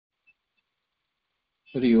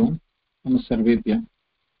हरि ओम् नमः सर्वेभ्यः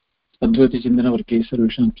अद्वैतचिन्तनवर्गे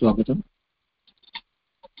सर्वेषां स्वागतम्।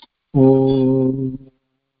 ॐ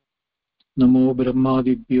नमो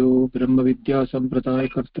ब्रह्मादिभ्यो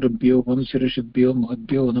ब्रह्मविद्यासम्प्रदायकर्तृभ्यो वंशऋषिभ्यो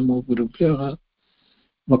महद्भ्यो नमो गुरुभ्यः।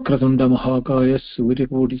 वक्रतुण्डमहाकाय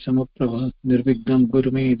सूर्यकोटिसमप्रभ निर्विघ्नं कुरु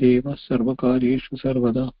मे देव सर्वकार्येषु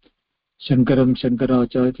सर्वदा। शङ्करं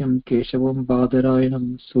शङ्कराचार्यं केशवं बादरायणं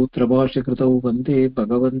सूत्रभाष्यकृतौ वन्दे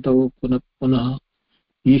भगवन्तौ पुनः पुनः।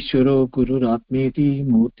 ईश्वरो गुरुरात्मेति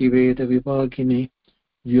मूर्तिवेदविभागिने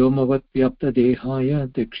व्योमवद्व्याप्तदेहाय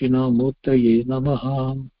दक्षिणामूर्तये नमः।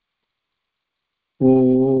 ॐ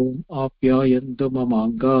आप्यायन्तु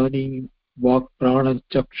ममाङ्गानि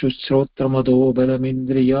वाक्प्राणचक्षुश्रोत्रमदो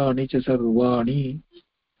बलमिन्द्रियाणि च सर्वाणि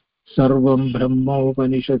सर्वं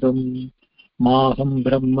ब्रह्मोपनिषदं माहं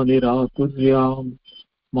ब्रह्म निराकुर्याम्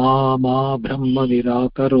मा ब्रह्म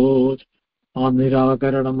निराकरोत्।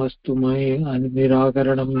 निराकरणमस्तु मे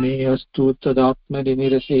निराकरणं मे अस्तु तदात्मनि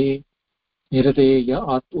निरतेय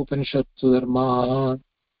उपनिषत्सु धर्माः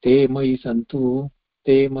ते मयि सन्तु।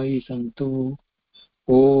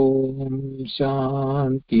 ॐ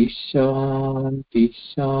शान्ति शान्ति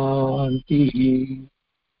शान्तिः।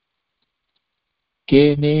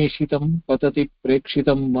 केनेषितं पतति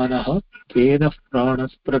प्रेक्षितं मनः केन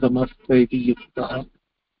प्राणस्प्रथमस्त्वैति युक्तः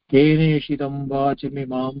केनेषितं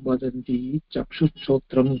वाचिमिमां वदन्ति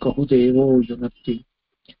चक्षुश्रोत्रं कहुदेवो युनक्ति।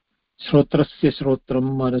 श्रोत्रस्य श्रोत्रं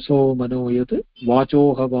मनसो मनो यत्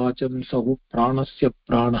वाचोह वाचं सहु प्राणस्य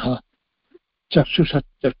प्राणः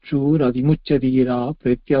चक्षुषच्चक्षुरधिमुच्यधीरा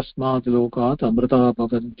प्रेत्यस्माद् लोकात् अमृता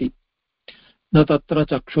भवन्ति। न तत्र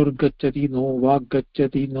चक्षुर्गच्छति नो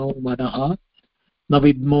वाग्गच्छति नो मनः न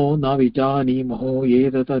विद्मो न विजानीमहो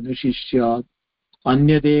एतदनुशिष्यात्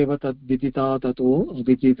अन्यदेव तद्विदिता ततो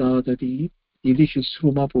अविदिता तति इति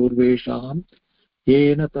शुश्रुमपूर्वेषां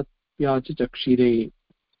येन तत्प्याच चक्षिरे.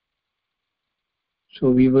 So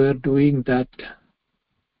we were doing that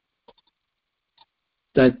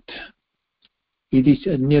इति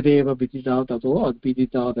अन्यदेव विदिता ततो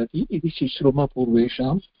अविदिता तति इति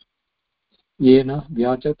शुश्रुमपूर्वेषां येन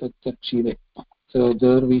व्याच तच्चक्षिरे. So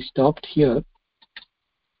there we stopped here.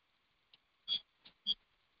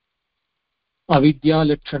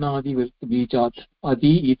 अविद्यालक्षणादि बीजात्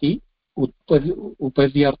अदि इति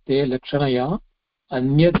उपर्यर्थे लक्षणया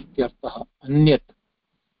अन्यत् इत्यर्थः. अन्यत्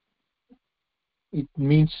it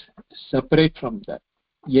means separate from that.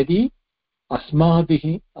 यदि अस्मादिः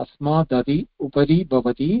अस्माददि उपरि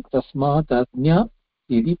भवति तस्मात् अन्य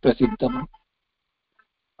इति प्रसिद्धम्.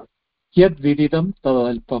 यद् विदितं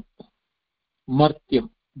तदल्पं मर्त्यं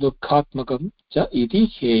दुःखात्मकं च इति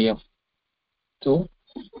हेयम्. So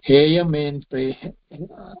heyam and this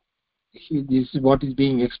is what is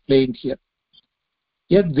being explained here.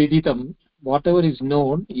 Yad viditam, whatever is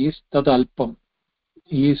known, is tad alpam,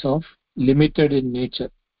 is of limited in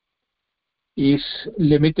nature, is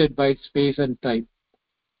limited by space and time.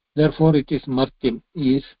 Therefore it is martyam,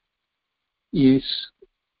 is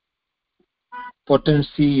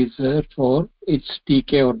potency is there for its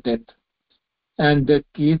decay or death. And that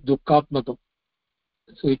is dukkhatmakam.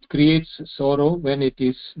 So it creates sorrow when it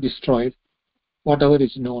is destroyed, whatever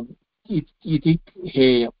is known. Iti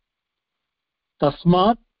heyam.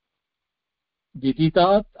 Tasmat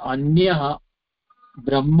viditat anyah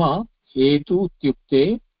brahma hetu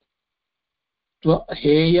tyukte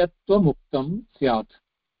heyatva muktam syat.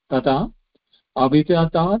 Tata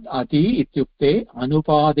aviditat ati ityukte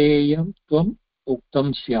anupadeyam tvam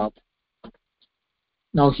uktam syat.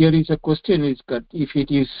 Now here is a question is cut. If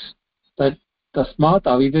it is that tasmat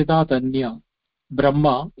aviditat anya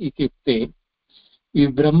brahma ityukte,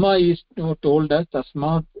 if Brahma is told as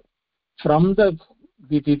tasmat from the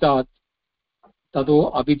viditat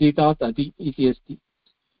tado aviditat adi iti asti.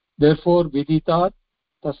 Therefore viditat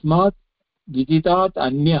tasmat viditat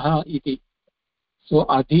anyah iti. So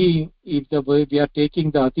adi, if the word we are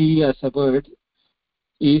taking the adi as a word,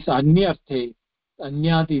 is anyarthe,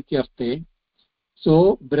 anyad ityarthe.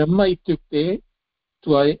 So Brahma ityukte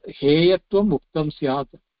heyatvam muktam syat.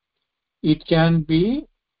 It can be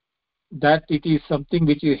that it is something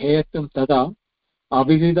which is heyatvam tada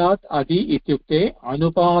avididat adi ityukte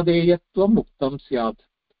anupadeyatvam muktam syat.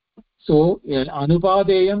 So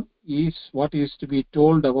anupadeyam is what is to be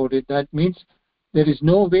told about it. That means there is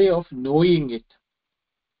no way of knowing it.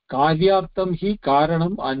 Karyartam hi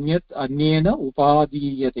karanam anyat anyena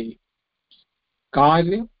upadiyate.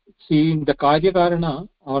 Karya, seeing the karya karana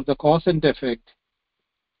or the cause and effect,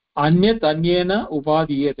 anyat anyena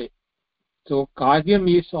upadiyate. So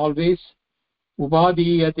karyam is always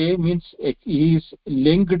upadiyate, means it is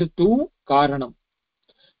linked to karanam.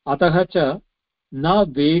 Ataha cha na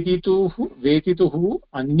vedituhu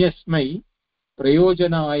anyasmai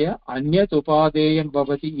prayojanaaya anyat upadeyam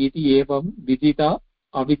bhavati iti evam vidita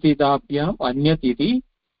avididabhyam anyat iti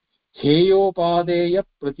heyopadeya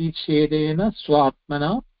pratishedena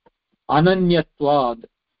swatmana ananyatvad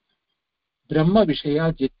brahma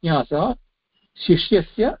vishaya jitnyasa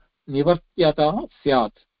shishyasya nivartyata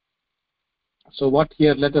syat. So what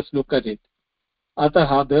here, let us look at it.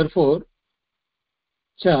 Ataha, therefore,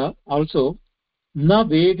 cha, also, na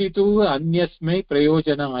veditu anyasmai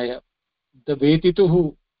prayojanaya. The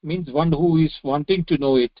vedituhu means one who is wanting to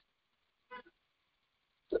know it.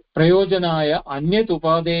 Prayojanaya anyat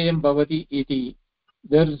upadeyam bhavati iti.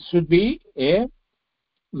 There should be a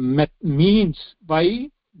means by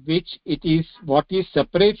which it is what is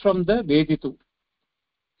separate from the veditu.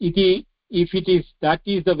 Iti, if it is, that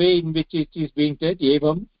is the way in which it is being said,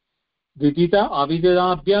 evam vidita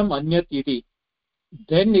avididabhyam anyat iti.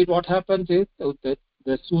 Then what happens is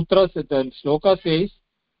the sutra, the shloka says,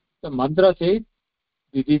 the mantra says,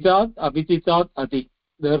 viditat aviditat adi.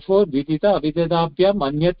 Therefore, vidita avididabhyam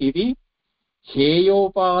anyat iti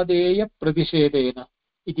heyopadeya pratishedena.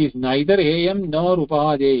 It is neither heyam nor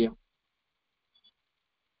upadeyam.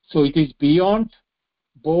 So it is beyond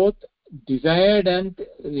both desired and,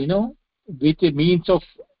 with a means of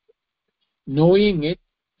knowing it,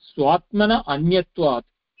 swatmana anyatvat,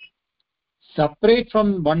 separate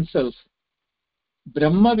from oneself.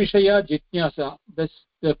 Brahma vishaya jitnyasa,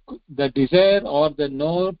 the desire or the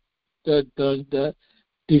know, the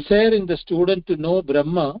desire in the student to know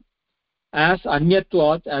Brahma as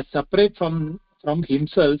anyatvat, as separate from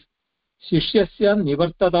himself, shishyasya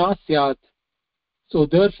nivartada syat. So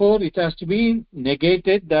therefore it has to be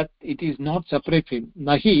negated that it is not separate from him.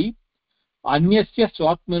 Nahi anyasya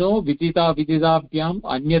swatmano vidita vididabhyam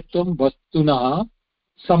anyatvam vastunah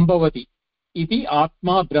sambhavati iti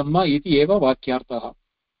atma brahma iti eva vakyartah.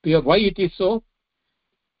 Why it is so?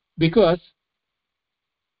 Because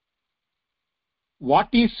what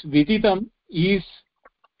is viditam is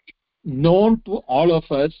known to all of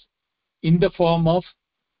us in the form of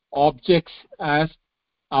objects as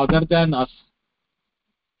other than us,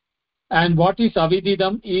 and what is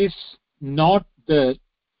avididam is not there,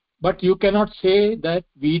 but you cannot say that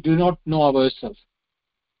we do not know ourselves.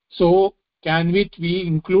 So can we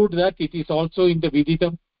include that it is also in the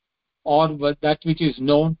vididam or that which is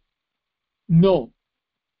known? No,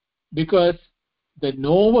 because the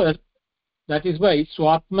knower, that is why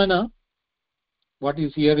swatmana, what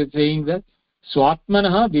is here is saying that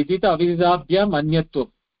swatmanah vidita avididabhyam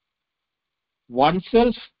anyatvam,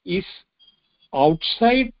 oneself is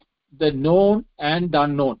outside the known and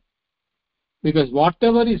unknown, because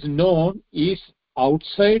whatever is known is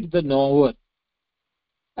outside the knower,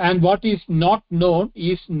 and what is not known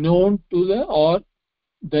is known to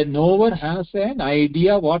the knower has an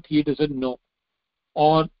idea what he doesn't know,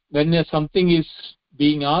 or when something is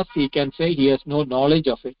being asked, he can say he has no knowledge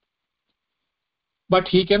of it, but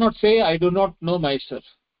he cannot say I do not know myself,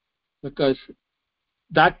 because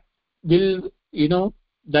that will,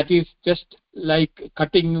 that is just like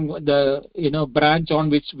cutting the branch on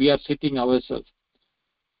which we are sitting ourselves.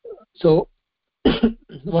 So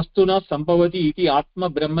vastuna sambhavati iti atma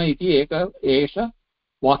brahma iti eka esha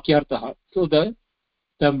vakyartah. So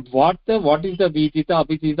what is the vidita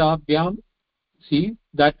avididabhyam? See,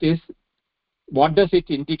 that is, what does it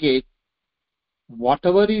indicate?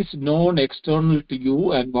 Whatever is known external to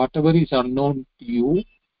you and whatever is unknown to you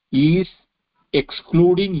is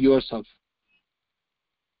excluding yourself,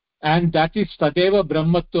 and that is tadeva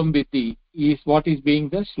brahmatvam vidhi, is what is being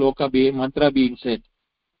the shloka mantra being said.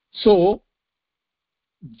 So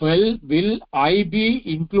will I be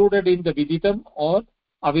included in the viditam or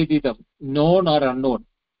aviditam, known or unknown?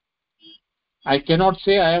 I cannot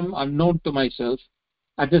say I am unknown to myself.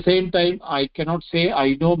 At the same time, I cannot say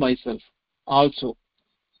I know myself also,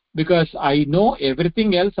 because I know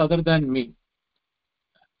everything else other than me,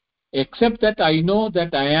 except that I know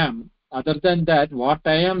that I am. Other than that, what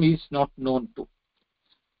I am is not known to.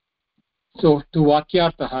 So to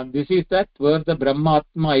vakyartah, this is that where the brahma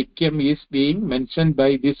atma aikyam is being mentioned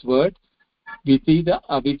by this word vidita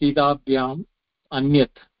avididabhyam anyat.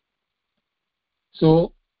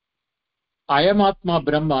 So I am atma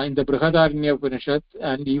brahma in the Brihadaranya Upanishad,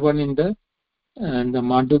 and even in the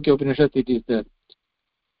Mandukya Upanishad it is there.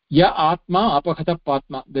 Ya atma apahata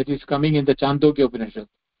patma, that is coming in the Chandogya Upanishad.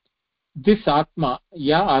 This atma,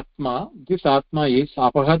 ya atma, this atma is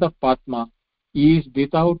apahata patma, is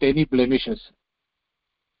without any blemishes.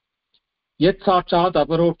 Yat sakshat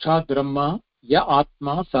aparokshat brahma ya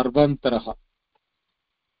atma sarvantaraha.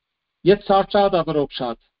 Yat sakshat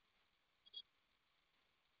aparokshat,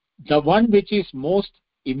 the one which is most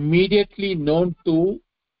immediately known to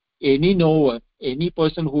any knower, any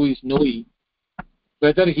person who is knowing,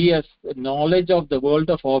 whether he has knowledge of the world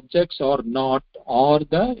of objects or not, or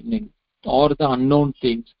the unknown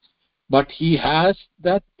things, but he has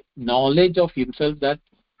that knowledge of himself, that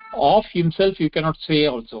of himself you cannot say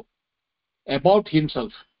also, about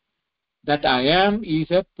himself, that I am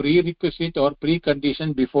is a prerequisite or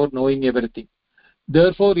precondition before knowing everything.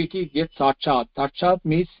 Therefore it is yet sakshat. Sakshat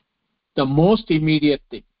means the most immediate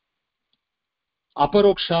thing.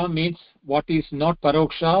 Aparoksha means what is not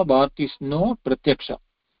paroksha, what is not pratyaksha.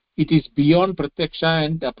 It is beyond pratyaksha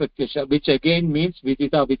and apratyaksha, which again means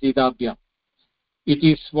vidita vididabhyam. It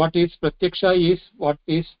is what is pratyaksha is what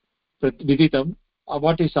is viditam,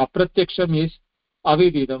 what is apratyaksha is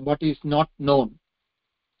aviditam, what is not known.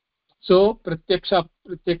 So pratyaksha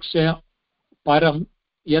param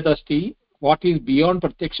yad asti, what is beyond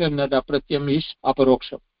pratyaksha and apratyam is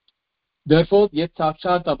aparoksha. Therefore yat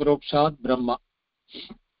sakshat aparokshat brahma,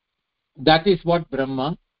 that is what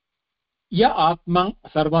Brahma. Ya Atma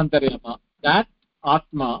Sarvantaryama, that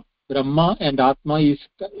Atma, Brahma and Atma is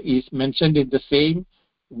mentioned in the same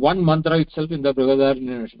one mantra itself in the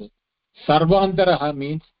Brihadaranyaka. Sarvantaraha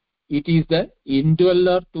means it is the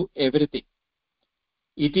indweller to everything.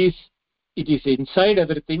 It is inside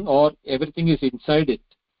everything, or everything is inside it.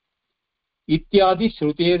 Ityadi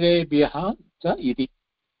shruterebhyaha cha iti.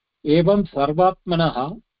 Evam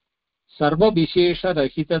sarvatmanaha sarvavishesha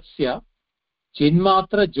rahitasya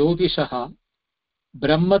चिन्मात्र ज्योतिषः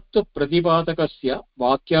ब्रह्मत्व प्रतिपादकस्य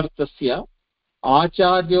वाक्यार्थस्य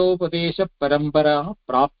आचार्योपदेश परंपरा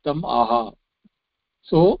प्राप्तम आहा.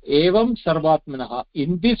 So evam sarvatmanah,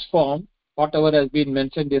 in this form whatever has been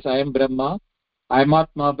mentioned is I am Brahma, I am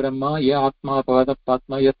Atma Brahma, ya Atma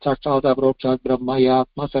Pavadapatma, yat sakshat aprokshat Brahma, ya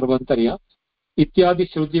Atma sarvantarya ityadi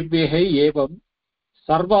shrutibhyehi evam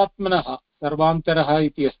sarvatmanah sarvantarah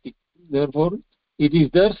iti asti. Therefore it is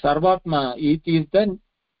there sarvatma, it is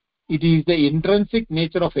the intrinsic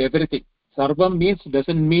nature of everything. Sarvam means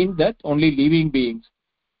doesn't mean that only living beings.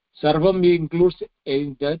 Sarvam includes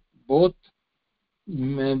that both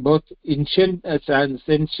sentient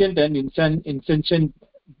and insentient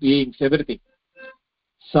beings, everything.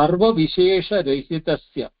 Sarva vishesha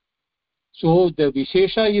rahitasya. So the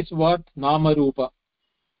vishesha is what? Nama rupa.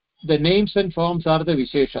 The names and forms are the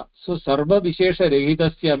vishesha. So sarva vishesha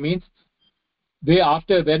rahitasya means all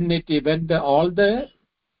the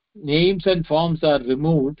names and forms are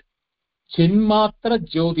removed, chinmatra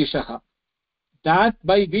jyotishaha, that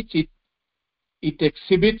by which it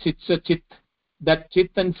exhibits its a chit, that chit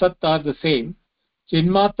and sat are the same.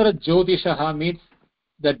 Chinmatra jyotishaha means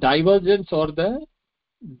the divergence or the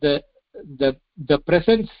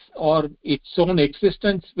presence or its own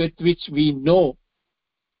existence with which we know.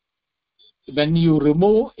 When you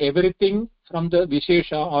remove everything from the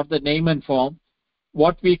vishesha or the name and form,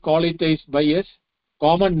 what we call it is by a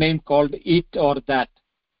common name called it or that.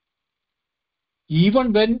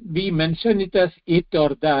 Even when we mention it as it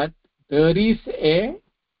or that, there is a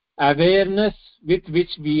awareness with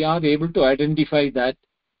which we are able to identify that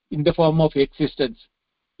in the form of existence.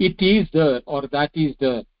 It is there or that is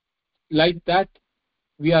there. Like that,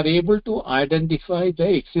 we are able to identify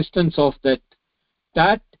the existence of that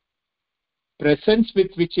presence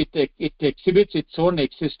with which it exhibits its own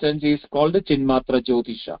existence is called the Chinmatra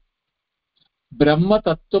Jyotisha. Brahma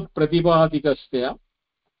Tattva Pratipadigasya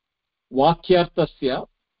Vakyartasya.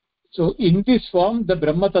 So in this form, the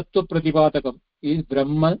Brahma Tattva Pratipadakam is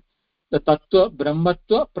Brahma, the Tattva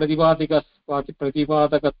Brahmatva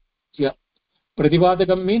Pratipadakasya.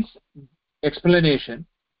 Pratipadakam means explanation.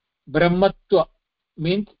 Brahmatva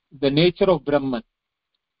means the nature of Brahman.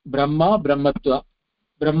 Brahma, Brahmatva.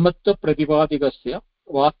 Brahmatva Pratipadikasya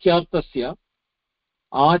Vakyartasya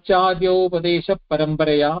Acharyopadesha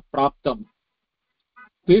Paramparaya Praptam.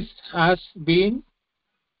 This has been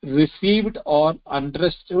received or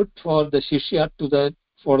understood for the Shishya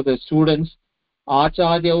for the students,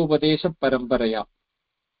 Acharya Upadesha Paramparaya,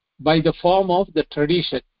 by the form of the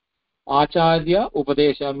tradition. Acharya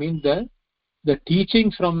Upadesha means the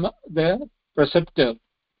teaching from the preceptor,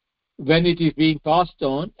 when it is being passed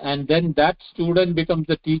on, and then that student becomes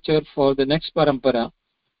the teacher for the next parampara.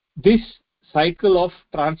 This cycle of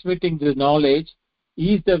transmitting the knowledge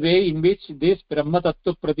is the way in which this Brahma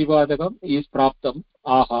Tattva Pratipadakam is praptam,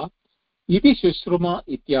 aha, iti Shushruma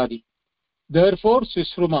ityadi. Therefore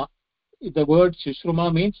Shushruma, the word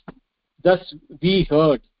Shushruma means thus we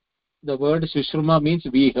heard. The word Shushruma means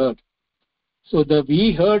we heard. So the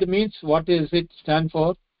we heard means what is it stand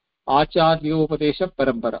for? Acharyopadesha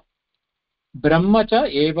Parampara. Brahma cha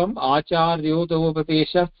evam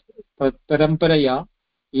acharyopadesha paramparaya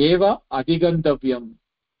eva adhigantavyam.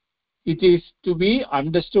 It is to be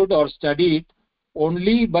understood or studied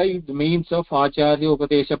only by the means of Acharya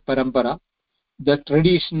Upadesha Parampara, the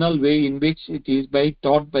traditional way in which it is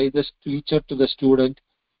taught by the teacher to the student,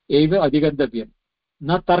 eva adhigantavyam,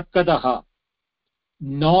 na tarkadaha,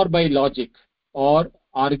 nor by logic or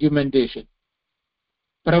argumentation.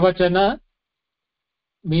 Pravachana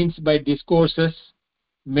means by discourses,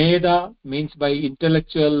 Meda means by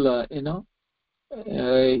intellectual,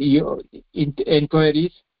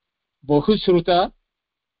 inquiries, Bahushruta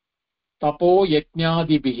tapo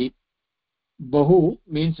yajnadibihi. Bahu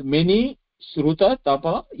means many, Shruta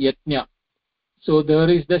tapa yajna. So there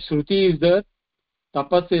is the Shruti is there,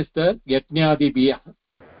 Tapas is there, Yajnadibihi.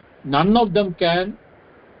 None of them can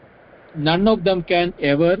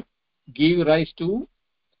ever give rise to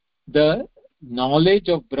the knowledge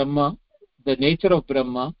of Brahma, the nature of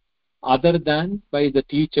Brahma, other than by the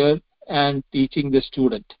teacher and teaching the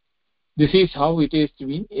student. This is how it is to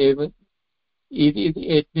be eva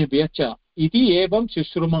etnibhyacha iti evam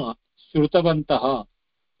shushruma shrutavantaha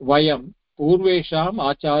vayam purvesham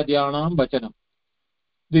acharyanam vachanam.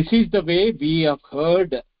 This is the way we have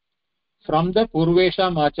heard from the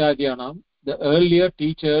purvesham acharyanam, the earlier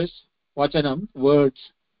teachers, vachanam, words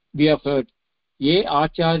we have heard. Ye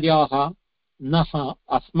acharyaha naha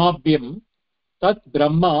asmabhyam tat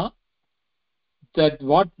brahma, that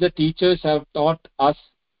what the teachers have taught us,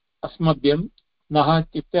 asmabhyam naha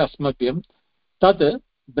ityukte asmabhyam, tad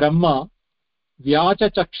brahma vyacha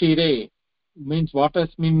chakshire, means what does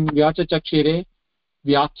mean vyacha chakshire?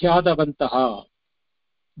 Vyakhyadavantaha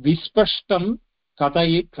vispashtam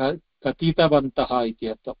katitavantaha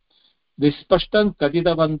ityartham. Vispashtam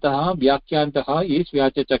katitavantaha vyakyantaha is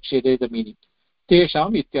vyacha chakshire, the meaning.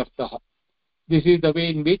 Tesham ityarthaha. This is the way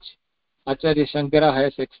in which Acharya Shankara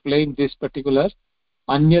has explained this particular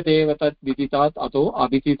Anyadevatat viditat ato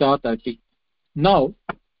aviditat ati. Now,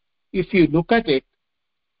 if you look at it,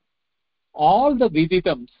 all the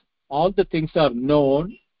viditams, all the things are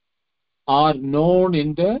known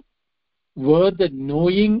in the where the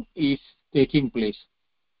knowing is taking place.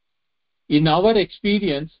 In our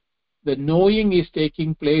experience, the knowing is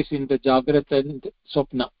taking place in the Jagrata and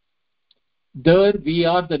Swapna. There we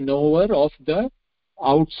are the knower of the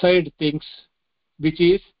outside things, which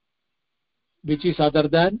is other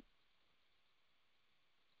than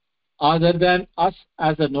us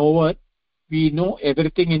as a knower. We know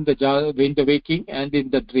everything in the waking and in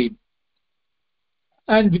the dream.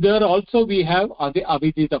 And there also we have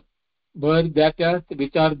aviditam, where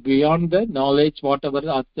which are beyond the knowledge, whatever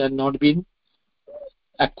has not been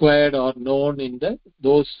acquired or known in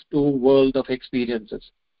those two worlds of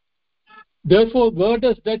experiences. Therefore, where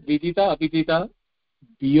does that vidita avidita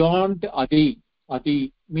beyond adi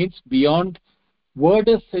means beyond, where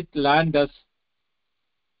does it land us?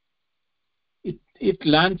 It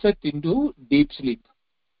lands us into deep sleep.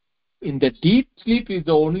 In the deep sleep is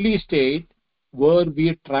the only state where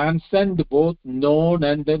we transcend both known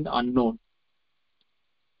and then unknown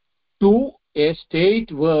to a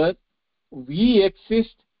state where we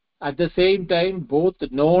exist at the same time both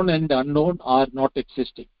known and unknown are not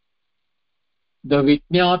existing. The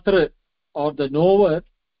Vijnatra or the knower,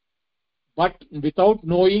 but without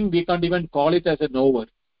knowing we can't even call it as a knower.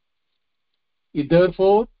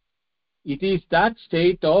 Therefore, it is that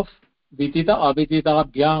state of Vidita Avidita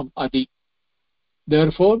Bhyam Adi.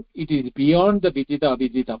 Therefore, it is beyond the Vidita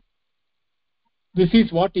Avidita. This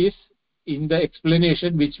is what is in the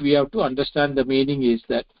explanation which we have to understand. The meaning is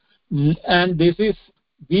that, and this is,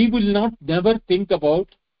 we will never think about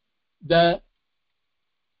the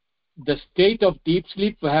state of deep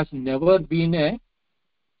sleep has never been a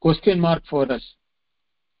question mark for us.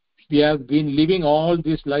 We have been living all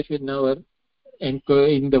this life in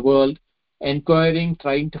the world, inquiring,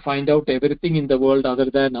 trying to find out everything in the world other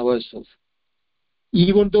than ourselves.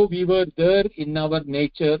 Even though we were there in our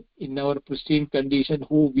nature, in our pristine condition,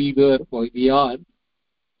 who we are,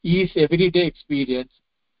 is everyday experience.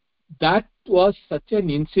 That was such an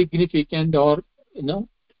insignificant or in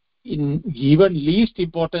even least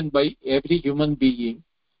important by every human being,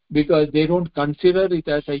 because they don't consider it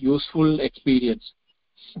as a useful experience.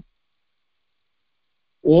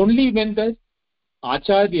 Only when the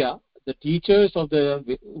Acharya, the teachers of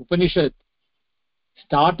the Upanishad,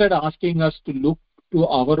 started asking us to look to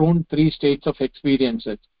our own three states of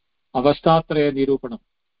experiences, Avastatraya Nirupanam,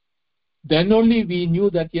 then only we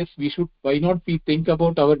knew that yes, we should, why not we think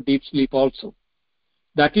about our deep sleep also.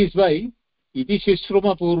 That is why iti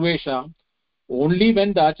shishruma purvesha, only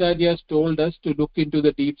when the acharyas told us to look into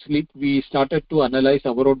the deep sleep, we started to analyze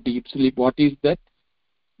our own deep sleep. What is that?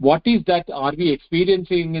 What is that? Are we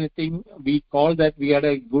experiencing anything? We call that we had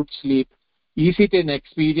a good sleep. Is it an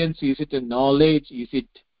experience? Is it a knowledge? It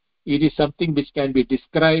is something which can be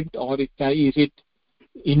described, or is it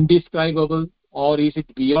indescribable, or is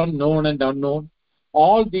it beyond known and unknown?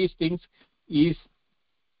 All these things is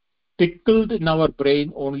tickled in our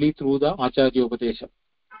brain only through the Acharya Upadesha.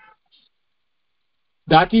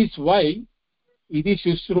 That is why Idi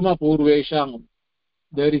Shushruma Purvesham.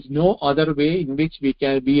 There is no other way in which we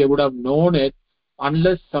would have known it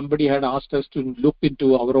unless somebody had asked us to look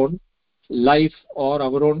into our own life or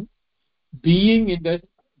our own being in the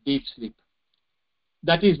deep sleep.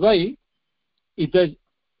 That is why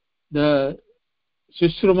the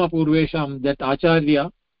Shushruma Purvesham, that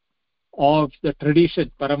Acharya of the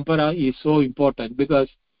tradition, parampara, is so important, because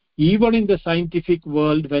even in the scientific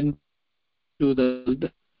world, when they look into the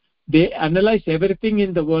world, they analyze everything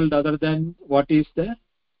in the world other than what is the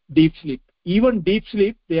deep sleep. Even deep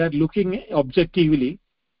sleep, they are looking objectively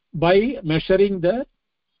by measuring the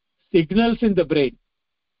signals in the brain,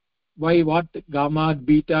 by what gamma,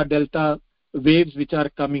 beta, delta waves which are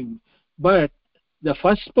coming. But the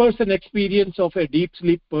first person experience of a deep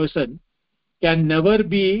sleep person can never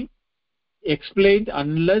be explained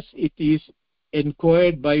unless it is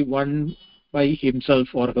inquired by himself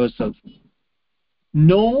or herself.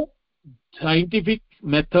 No scientific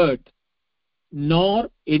method nor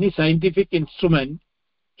any scientific instrument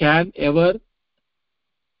can ever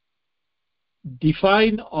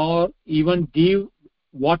define or even give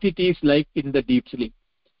what it is like in the deep sleep,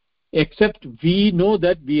 except we know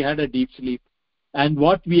that we had a deep sleep, and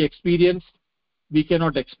what we experienced, we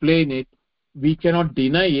cannot explain it, we cannot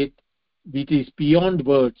deny it, it is beyond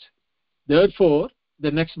words. Therefore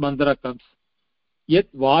the next mantra comes, yet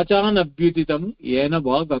vachan abhyuditam yena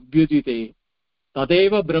vag abhyudite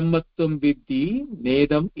tadeva brahmatvam vidhi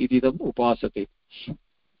nedam ididam upasate.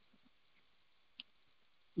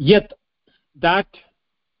 Yet, that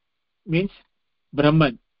means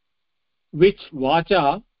Brahman, which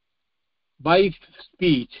vacha, by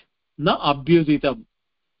speech, na abhyuditam,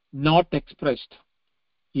 not expressed,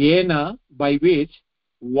 yena, by which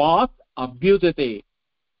vak abhyudate,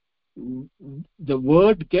 the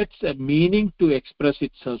word gets a meaning to express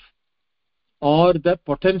itself, or the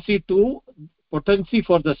potency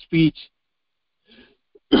for the speech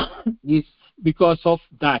is because of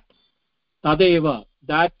that. Tadeva,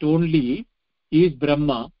 that only is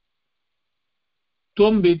Brahma.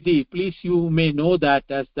 Tvam vidhi, please you may know that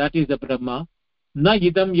as that is the Brahma. Na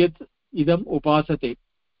idam yad idam upasate,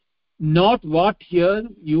 not what here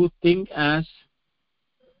you think as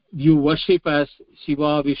you worship as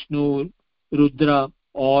Shiva, Vishnu, Rudra,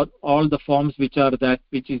 or all the forms which are that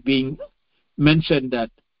which is being mentioned,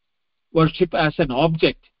 that worship as an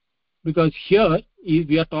object, because here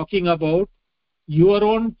we are talking about your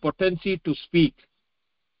own potency to speak.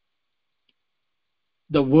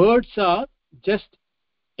 The words are just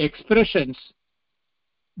expressions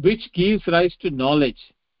which gives rise to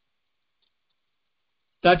knowledge.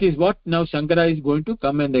 That is what now Shankara is going to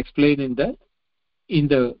come and explain in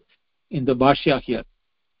the Bhashya here.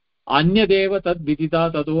 Anyadeva tad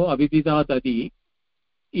vidita tado avidita tadi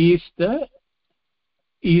is the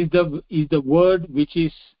word which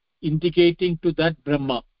is indicating to that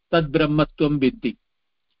Brahma, tad brahmatvam vidhi.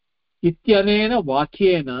 Ityanena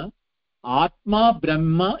vakyena atma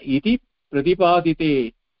brahma iti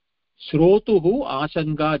pratipadite shrotuhu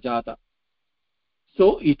asanga jata.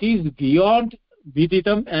 So it is beyond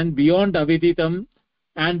viditam and beyond aviditam,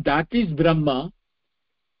 and that is Brahma.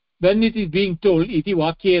 When it is being told iti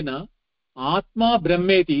vakyena atma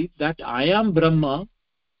brahmeti, that I am Brahma,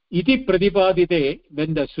 iti pratipadite,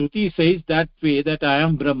 when the Shruti says that way, that I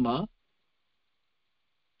am Brahma,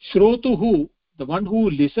 shrotuhu, the one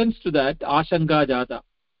who listens to that, asanga jata,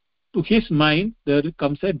 to his mind there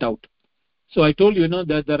comes a doubt. So I told you,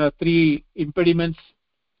 that there are three impediments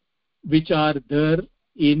which are there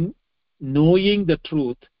in knowing the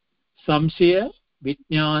truth: samshaya,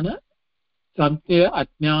 vijnana, samshaya,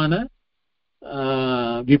 ajnana,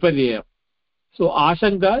 viparya. So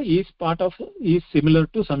ashanga is similar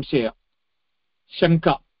to samshaya.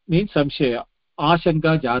 Shanka means samshaya.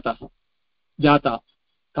 Ashanga jata.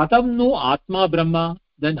 Katam no atma brahma?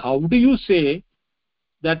 Then how do you say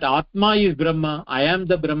that atma is Brahma? I am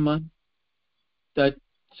the Brahman.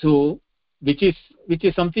 Which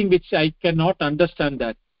is something which I cannot understand.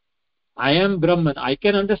 That I am Brahman, I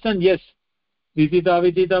can understand. Yes,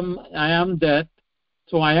 vididam, I am that.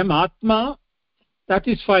 So I am Atma. That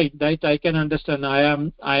is fine. That I can understand. I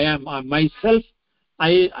am myself.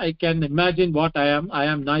 I can imagine what I am. I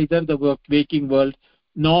am neither the waking world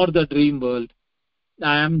nor the dream world.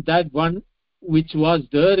 I am that one which was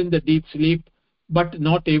there in the deep sleep, but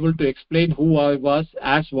not able to explain who I was,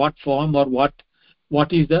 as what form, or what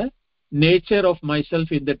is the nature of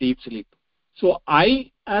myself in the deep sleep. So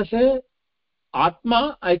I, as a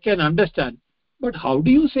Atma, I can understand. But how do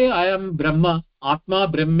you say I am Brahma? Atma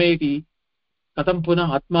Brahmeti. Katam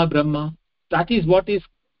puna Atma Brahma. That is what is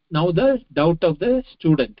now the doubt of the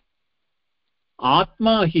student.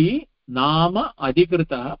 Atma hi nama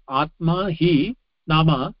adhikritah. Atma hi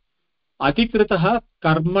nama adhikritah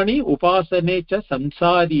karmani upasane cha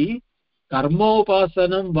samsari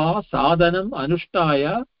karmopasanam va sadhanam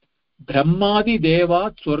anushtaya brahmadi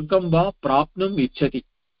devat swargam va prapnum ichchati.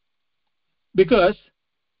 Because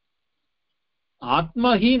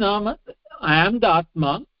Atma hi nama, I am the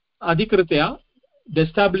Atma, adhikritya,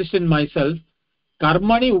 established in myself,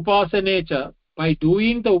 karmani upasanecha, by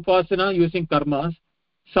doing the upasana using karmas,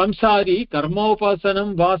 samsari, karma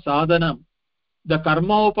upasanam va sadhanam. The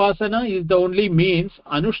karma upasana is the only means,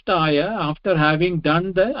 anushtaya, after having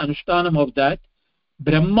done the anushtanam of that,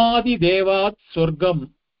 brahmadi devat swargam.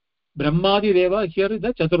 Brahmadi deva, here is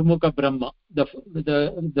the Chaturmukha Brahma,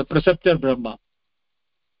 the preceptor Brahma.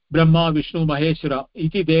 Brahma, Vishnu, Maheshwara,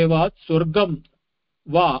 iti devat swargam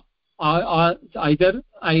va, either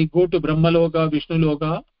I go to Brahmaloka,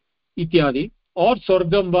 Vishnuluka, ityadi, or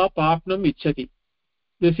swargam va papnam ichchati.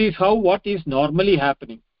 This is how what is normally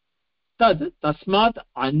happening. Tad tasmat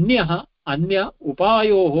anya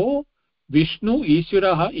upayoho Vishnu,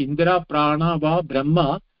 Ishvaraha, Indra, Prana va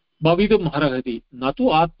Brahma bhavidum arhati,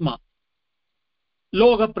 natu Atma.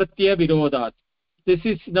 Loga pratyaya virodat. This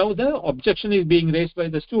is now the objection is being raised by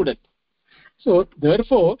the student. So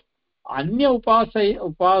therefore, anya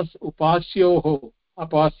upasyoho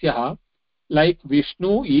apasyaha, like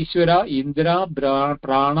Vishnu, Ishvara, Indra,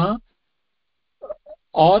 Prana,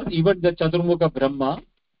 or even the Chaturmukha Brahma,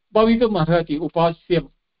 bhavidum arhati,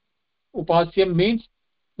 upasyam. Upasyam means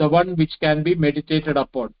the one which can be meditated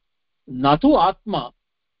upon. Natu Atma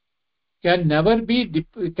Atma can never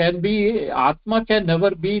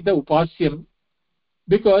be the upasyam,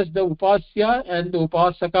 because the upasya and the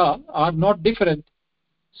upasaka are not different.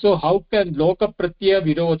 So how can loka pratyaya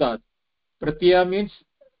virodat? Pratyaya means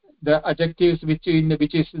the adjectives which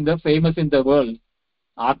is in the famous in the world.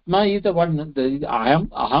 Atma is the one,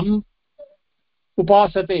 aham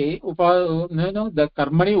upasate, the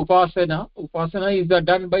karmani upasana is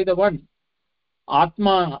done by the one.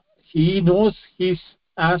 Atma, he knows his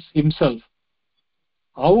as himself.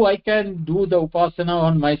 How I can do the upasana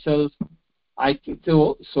on myself?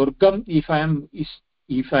 So Surgam, if I am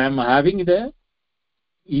having the,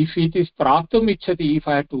 if it is praptum ichchati, if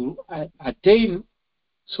I have to attain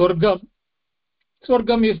Surgam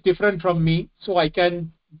is different from me, so I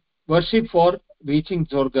can worship for reaching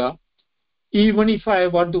Surga. Even if I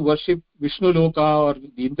want to worship Vishnu Loka or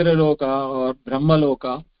Indra Loka or Brahma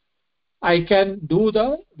Loka, I can do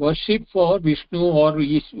the worship for Vishnu or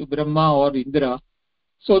Brahma or Indra,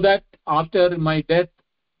 so that after my death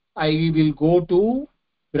I will go to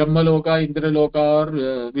Brahma Loka, Indra Loka, or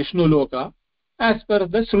Vishnu Loka, as per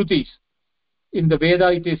the Shrutis. In the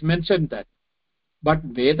Veda it is mentioned that. But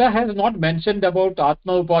Veda has not mentioned about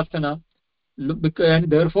Atma Upasana, and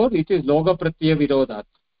therefore it is Loga Pratyaya Virodat.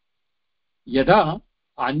 Yada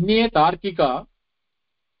Anye Tarkika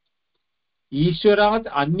Ishwarat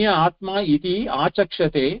Anya Atma iti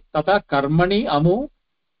Achakshate Tata Karmani Amu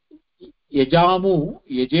Yajamu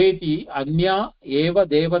Yajeti Anya Eva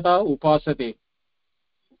Devata Upasate.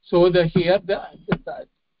 So here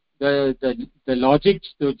the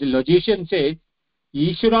logician says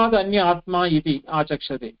Ishwarad Anya Atma iti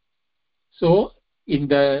Achakshate. So in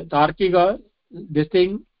the Tarkika, this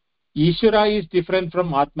thing, Ishvara is different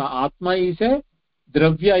from Atma. Atma is a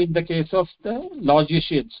dravya in the case of the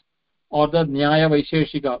logicians or the Nyaya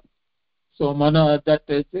Vaisheshika. So mana, that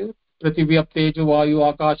is Prithivya Tejo Vayu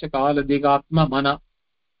Akasha Kala Digatma Mana.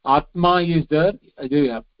 Atma is there,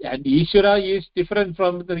 and Ishvara is different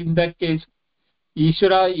from in that case.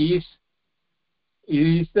 Ishvara is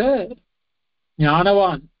the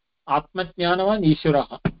Jnanavan, Atma Jnanavan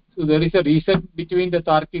Ishvara. So there is a reason between the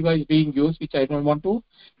Tarkika is being used, which I don't want to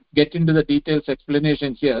get into the details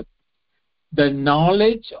explanation here. The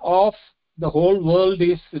knowledge of the whole world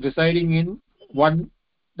is residing in one,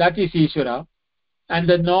 that is Ishvara, and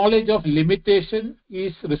the knowledge of limitation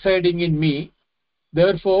is residing in me.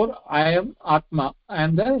 Therefore I am Atma, I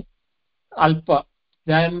am the Alpa,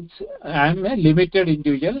 I am a limited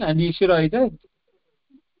individual, and Ishvara is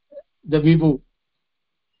the Vibhu.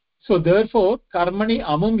 So therefore karmani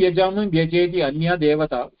amum yajamum yajeti anya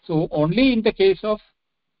devata. So only in the case of,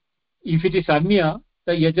 if it is anya,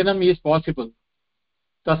 the yajanam is possible.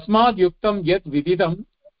 Tasmad yuktam yat vididam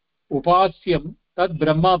upasyam tad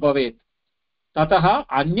brahma bhavet tatah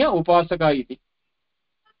anya upasaka iti.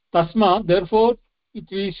 Tasma, therefore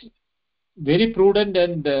it is very prudent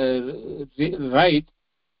and right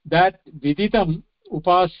that viditam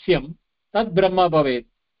upasyam tad brahma bhavet.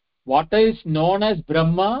 What is known as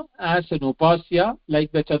brahma as an upasya,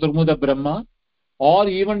 like the chaturmuda brahma, or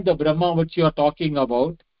even the brahma which you are talking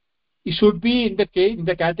about, it should be in the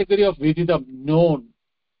category of vididam, known.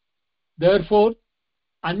 Therefore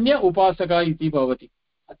anya upasaka iti bhavati.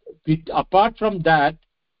 Apart from that,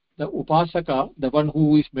 the upasaka, the one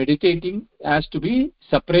who is meditating, has to be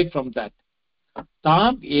separate from that.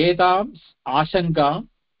 Tam edam ashankam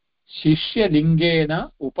shishya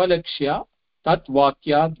lingena upalakshya tat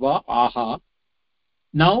vakyad va aha.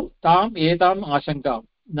 Now tam edam ashankam,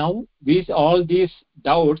 now all these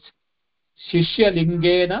doubts, shishya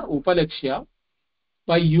lingena upalakshya,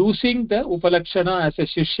 by using the upalakshana as a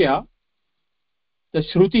shishya, the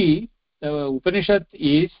shruti, the upanishad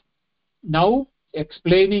is now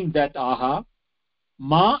explaining that aha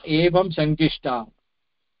ma evam sankishta,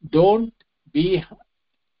 don't be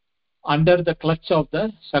under the clutch of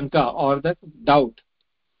the shanka or the doubt.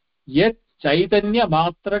 Yet chaitanya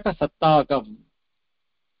matraka sattakam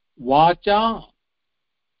vacha,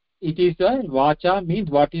 it is the vacha means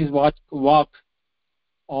what is walk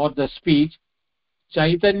or the speech.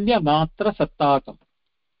 Chaitanya matra sattakam,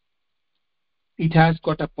 it has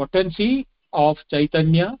got a potency of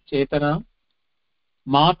chaitanya, chetana,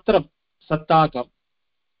 matra sattakam,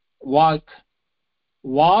 vak.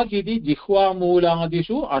 वाग् इति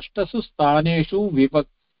जिह्वामूलादिषु अष्टसु स्थानेषु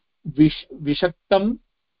विषक्तम्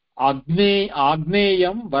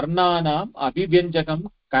आग्नेयं वर्णानाम् अभिव्यञ्जकं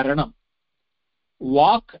करणम्.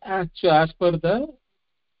 Walk, as per the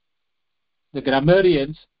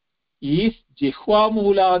grammarians, is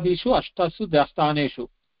jihvamuladishu ashtasu dastaneshu,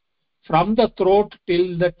 from the throat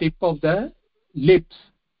till the tip of the lips.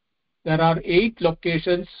 There are 8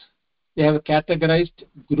 locations. They have categorized,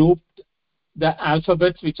 grouped the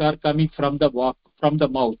alphabets which are coming from the mouth,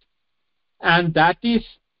 and that is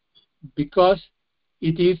because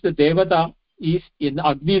it is the devata is in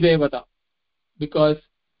Agni devata, because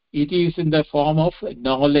it is in the form of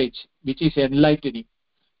knowledge which is enlightening.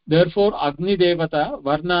 Therefore Agni devata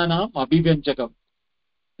varnanam abhivyanjakam,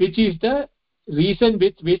 which is the reason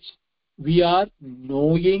with which we are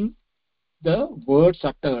knowing the words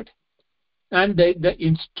uttered, and the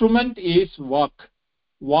instrument is vak.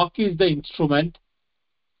 Vak is the instrument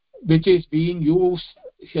which is being used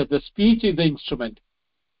here. The speech is the instrument.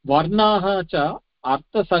 Varnaha cha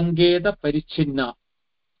artha sangeda parichinna.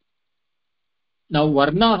 Now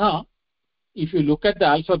varnaha, if you look at the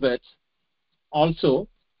alphabets, also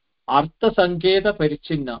artha sangeda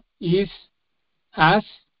parichinna has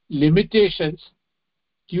limitations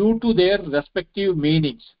due to their respective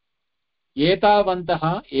meanings.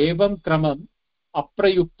 Etavantaha evam kramam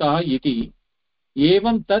aprayukta iti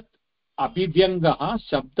evam tat abhivyangah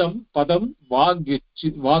shabdam padam vag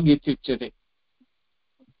ityuchyate.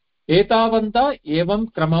 Etavanta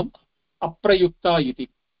evam kramam aprayukta iti.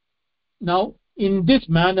 Now in this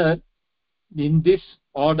manner, in this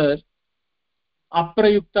order,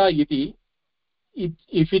 aprayukta iti,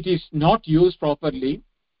 if it is not used properly,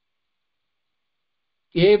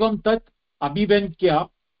 evam tat abhivyangya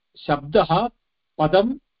shabdah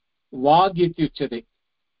padam vag ityuchyate.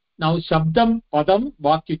 Now shabdam padam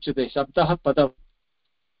vakyuchyate, shabdah padam.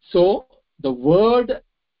 So the word,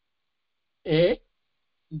 a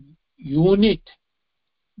unit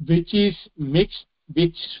which is mixed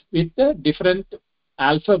with the different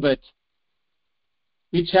alphabets,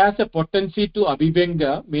 which has a potency to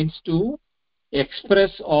abhivyanga, means to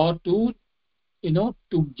express or to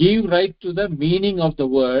to give right to the meaning of the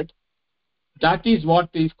word, that is what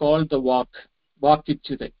is called the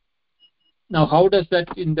vakyuchyate. Now how does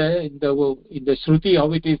that in the shruti,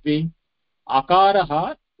 how it is being?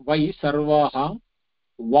 Akaraha vai sarvaha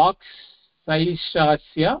vak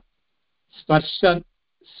saishasya sparsha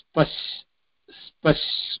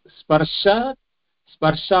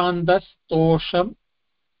sparshandastosham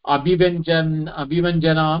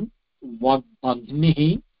abhivanjanam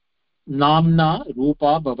vagnihi namna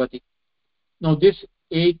rupa bhavati. Now this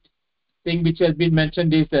 8 thing which has been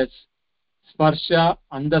mentioned is that sparsha,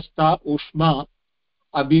 andasta, ushma,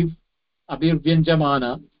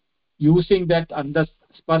 abhivyanjamana. Using that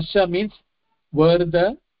sparsha means where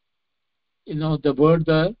the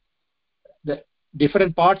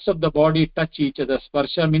different parts of the body touch each other.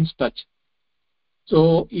 Sparsha means touch.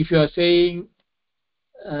 So if you are saying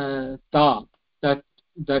ta, that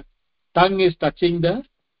tongue is touching the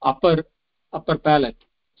upper palate,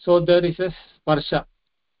 so there is a sparsha.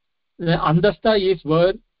 The andasta is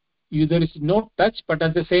where there is no touch, but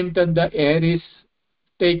at the same time the air is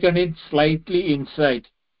taken in slightly inside,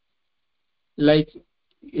 like,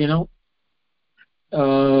 you know,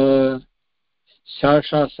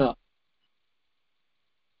 shashasa,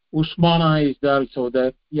 ushmana is also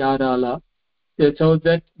the yarala. So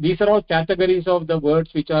that these are all categories of the words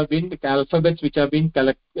which have been, the alphabets which have been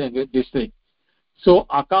collected this thing. So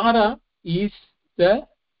akara is the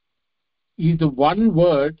one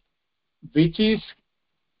word which is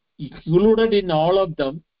included in all of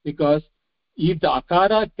them, because if the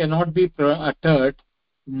akara cannot be uttered,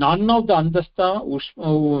 none of the andasta,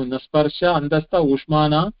 sparsha, andasta,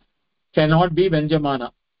 ushmana cannot be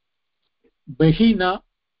vyanjamana. Behina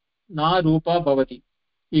na rupa bhavati.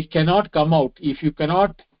 It cannot come out. If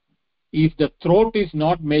the throat is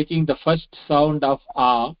not making the first sound of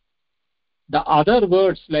a, the other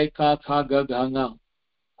words like ka, kha, ga, gha, nga,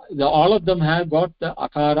 all of them have got the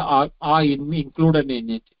akara included in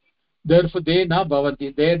it. Therefore they na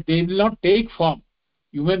bhavanti, they will not take form.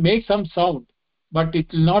 You may make some sound, but it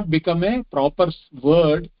will not become a proper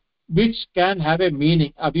word which can have a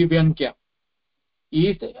meaning. Abhivyankya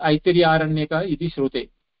is Aitiriyaranyaka iti shrute.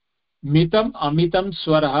 Mitam amitam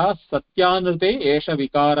swaraha satyanrute esha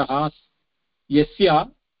vikaraha yasya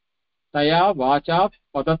taya vacha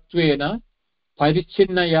padatvena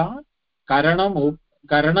parichinnaya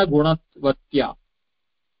karanagunatvatya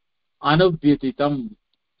anubhyutitam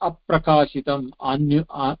aprakashitam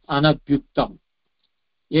anabhyuktam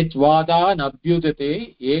yet vada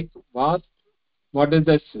anabhyudate ek vad. What is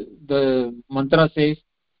this? The mantra says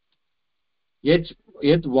yet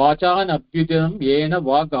vachan abhyudam yena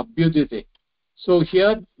vag abhyudate. So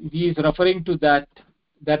here he is referring to that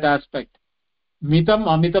aspect. Mitam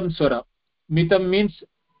amitam swara. Mitam means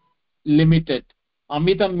limited,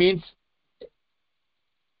 amitam means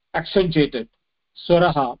accentuated,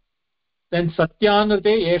 swaraha, then satyanrute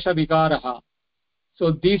esha vikaraha.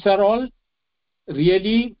 So these are all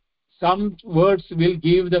really, some words will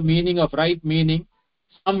give the meaning of right meaning,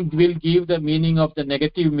 some will give the meaning of the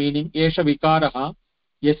negative meaning. Esha vikaraha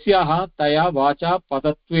yasyaha taya vacha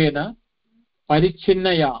padatvena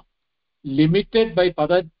parichinnaya, limited by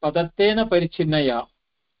padattena parichinnaya,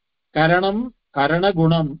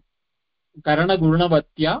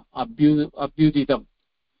 karanagunavatya abhyuditam.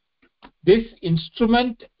 This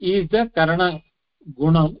instrument is the karana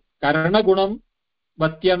gunam. Karana gunam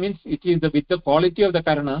vatya means it is with the quality of the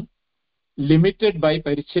karana, limited by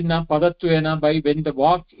parichinna padatvena, by when the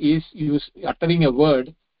vak is uttering a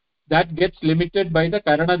word, that gets limited by the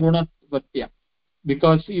karana guna vatya.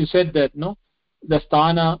 Because you said that, no, the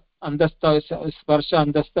sthana, andasta, sparsha,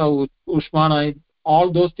 andasta, ushmana,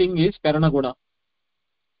 all those things is karana guna.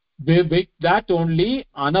 With that only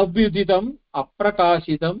anabhyuditam,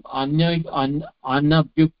 aprakashitam,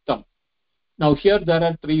 anabhyuktam. Now here there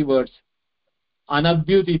are three words.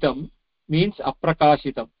 Anabhyuditam means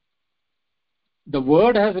aprakashitam. The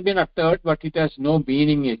word has been uttered, but it has no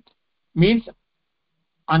meaning. It means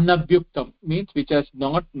anabhyuktam means which has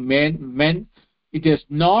not it has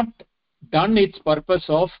not done its purpose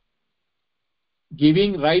of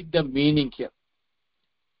giving right the meaning here.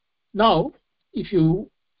 Now, if you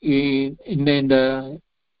in the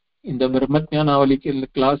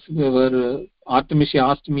Brahmajnanavali class, where Artemishi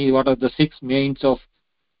asked me what are the 6 mains of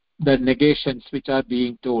the negations which are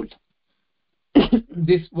being told.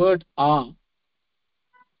 This word a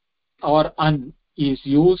or an is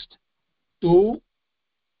used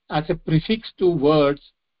as a prefix to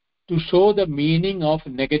words to show the meaning of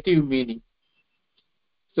negative meaning.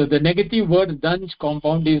 So the negative word danj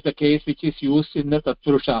compound is the case which is used in the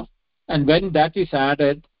Tatpurusha, and when that is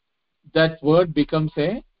added, that word becomes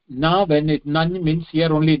a na. When it nan means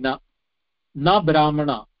here only na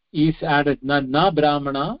brahmana is added. Na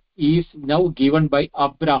brahmana is now given by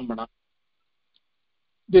abrahmana.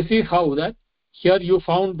 This is how that here you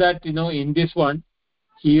found that, in this one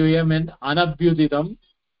here meant anabhyuditam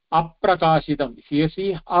aprakashitam. Here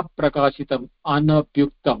see aprakashitam,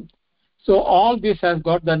 anabhyuktam. So all this has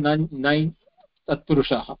got the 9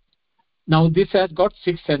 tatpurusha. Now this has got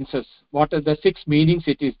 6 senses. What are the 6 meanings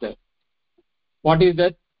it is there? What is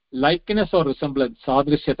that? Likeness or resemblance,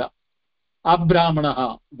 sadrishyata.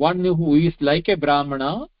 Abrahmanaha, one who is like a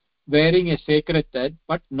brahmana wearing a sacred thread,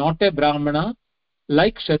 but not a brahmana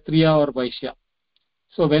like kshatriya or vaishya.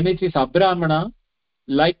 So when it is abrahmana,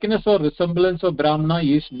 likeness or resemblance of brahmana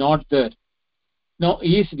is not there. Now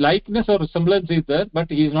his likeness or resemblance is there, but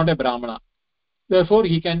he is not a brahmana. Therefore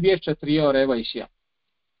he can be a kshatriya or a vaishya.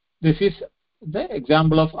 This is the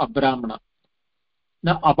example of abrahmana.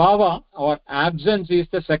 Now abhava or absence is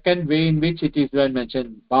the second way in which it is well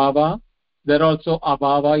mentioned. Bhava, there also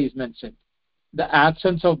abhava is mentioned. the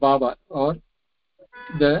absence of bhava, or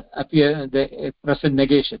the present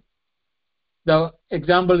negation. The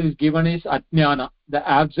example is given is ajnana, the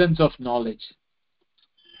absence of knowledge.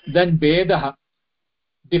 Then vedaha,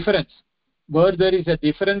 difference. Where there is a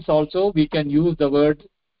difference also, we can use the word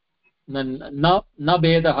na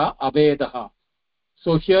vedaha, avedaha.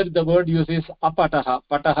 So here the word uses apataha.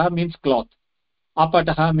 Pataha means cloth.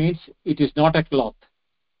 Apataha means it is not a cloth.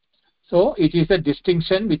 So it is a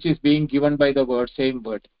distinction which is being given by the word, same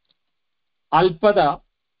word. Alpada,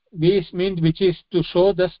 this means which is to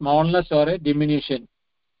show the smallness or a diminution.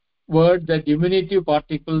 Word, the diminutive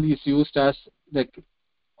particle is used as the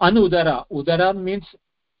anudara. Udara means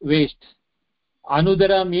waste.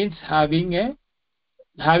 Anudara means having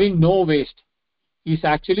no waste. Is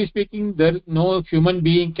actually speaking, there no human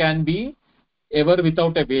being can be ever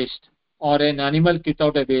without a waste, or an animal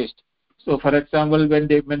without a waste. So for example, when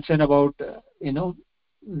they mention about that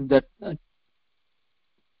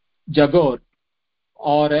jagor,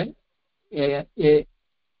 or a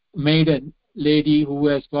maiden lady who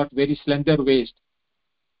has got very slender waist,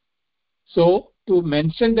 so to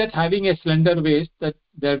mention that having a slender waist, that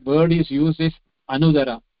the word is used is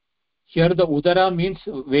anudara. Here the udara means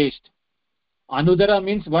waist. Anudara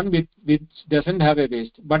means one which doesn't have a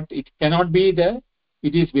waist, but it cannot be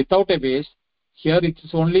it is without a waist. Here it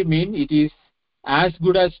is only mean it is as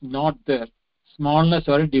good as not there, smallness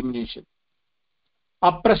or diminution.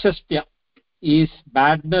 Aprasastya is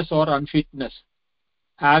badness or unfitness,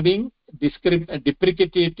 having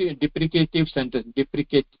depreciative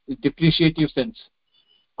sense.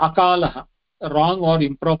 Akalaha, wrong or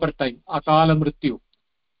improper time. Akala mrityu,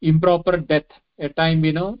 improper death. A time,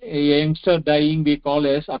 a youngster dying we call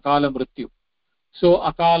as akala mrityu. So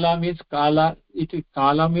akala means kala.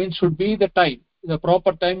 Kala means should be the time, the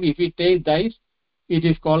proper time. If it dies, it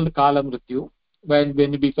is called kala mrityu. When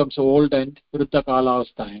he becomes old and vriddha kala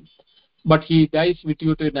time. But he dies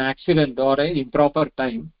due to an accident or an improper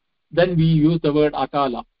time, then we use the word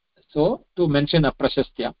akala. So to mention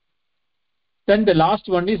aprasastya. Then the last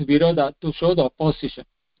one is virodha, to show the opposition.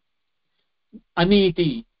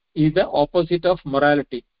 Aniti is the opposite of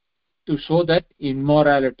morality, to show that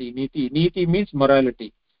immorality. Niti means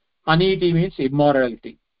morality. Aniti means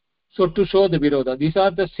immorality. So to show the virodha, these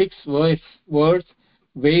are the 6 ways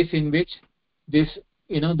in which this,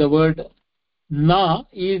 the word na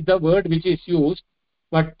is the word which is used,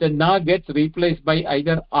 but the na gets replaced by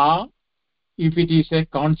either a if it is a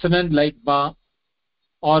consonant like ba,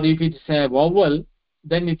 or if it's a vowel,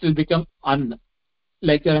 then it will become an.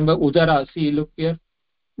 Like remember udara, see, look here,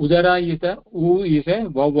 udara is a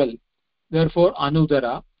vowel, therefore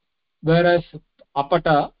anudara, whereas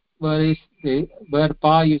apata, where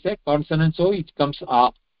pa is a consonant, so it comes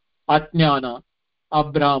a. Ajnana,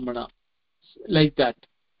 abrahmana, like that.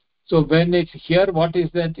 So when it's here, what is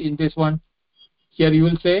that in this one? Here you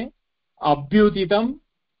will say abhyutitam,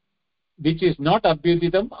 which is not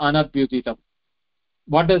abhyutitam, anabhyutitam.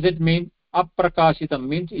 What does it mean? Aprakashitam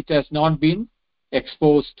means it has not been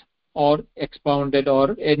exposed or expounded,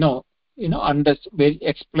 or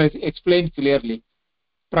explained clearly.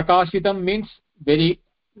 Prakashitam means very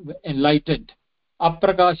enlightened.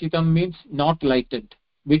 Aprakashitam means not lightened.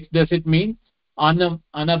 Which does it mean?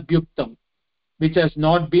 Anabhyuktam, which has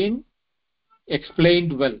not been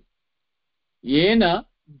explained well. Yena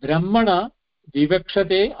brahmana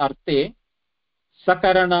vivakshate arte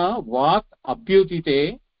sakarana vak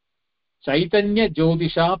abhyutite chaitanya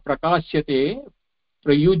jyotisha prakashyate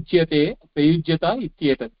prayujyata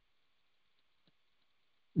ityetat.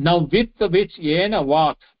 Now with which yena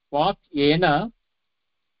vak yena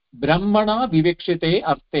brahmana vivakshate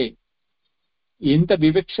arte, in the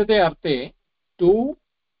vivakshate arte, to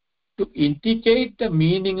indicate the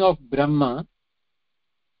meaning of Brahma,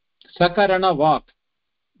 sakarana vak,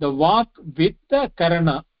 the vak with the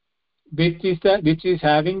karana, which is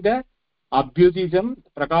having the abhyutism,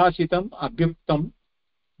 prakashitam, abhyuktam.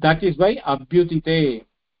 That is why abhyutite,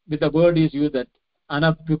 with the word is used, that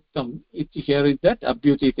anabhyuktam, here is that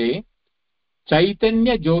abhyutite.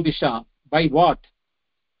 Chaitanya jyotisha, by what?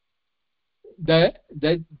 The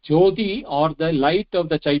jyoti, or the light of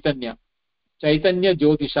the chaitanya. Chaitanya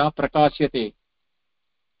jyotisha prakashyate.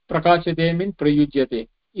 Prakashyate means prayujyate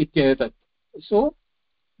ityetat. So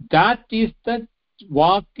that is the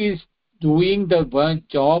vak is doing the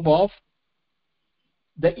job of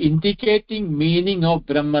the indicating meaning of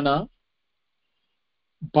Brahmana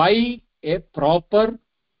by a proper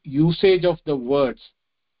usage of the words.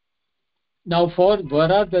 Now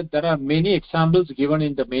there are many examples given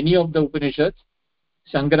in the many of the Upanishads.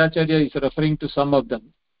 Shankaracharya is referring to some of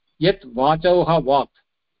them. Yet vachoha vak,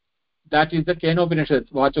 that is the Kenopanishad,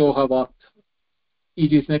 vachoha vak.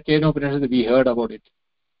 It is in the Kenopanishad we heard about it.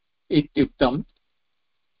 Ityuktam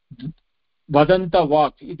Vadanta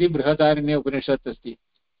Vak iti Brihadaranya Upanishad asti.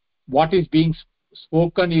 What is being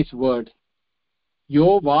spoken is word.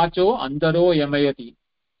 Yo vacho andaro yamayati.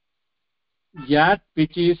 That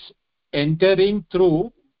which is entering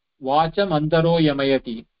through vacham andaro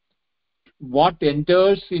yamayati. What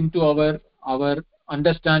enters into our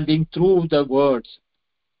understanding through the words.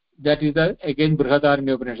 That is the again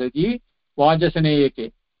Brihadaranya Upanishad.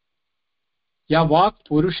 Vajasaneyake. Ya vak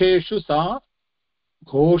purusheshu sa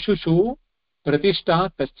घोषुषु प्रतिष्ठा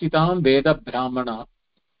कश्चितां वेद ब्राह्मणा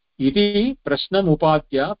इति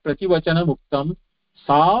प्रश्नमुपाद्य प्रतिवचनमुक्तं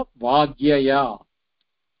सा वाग्यया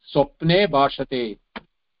स्वप्ने भाषते.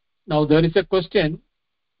 Now there is a question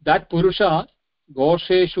that Purusha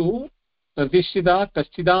Ghosheshu Pratishtita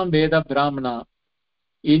Kashchidam Veda Brahmana,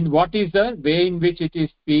 in what is the way in which it is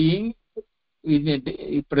being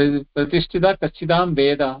Pratishtita Kashchidam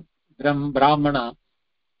Veda Brahmana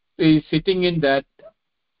is sitting in that,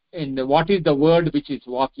 and what is the word which is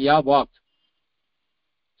vak, ya vak.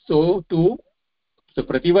 So the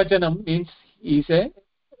prativachanam means is a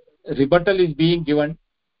rebuttal is being given.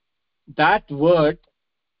 That word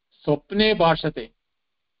swapne bhashate.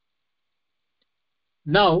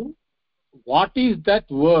 Now what is that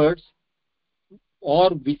words, or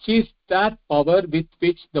which is that power with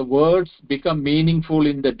which the words become meaningful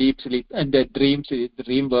in the deep sleep and the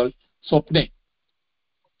dream world? Swapne.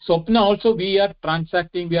 Swapna also we are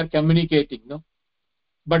transacting, we are communicating, no?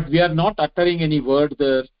 But we are not uttering any word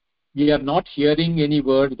there. We are not hearing any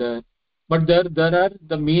word there. But there are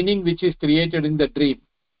the meaning which is created in the dream.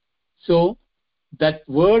 So that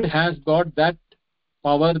word has got that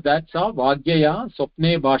power, that's a vagyaya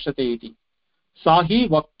swapne bhashate iti. Sahi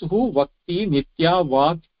vaktuhu vakti nitya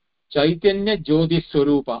vak chaitanya jyoti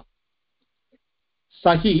swarupa.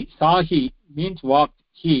 Sahi means vak,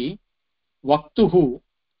 he, vaktuhu,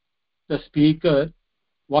 the speaker,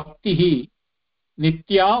 vaktihi,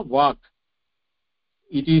 nitya vak,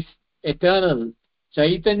 it is eternal,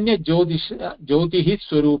 chaitanya jyotihi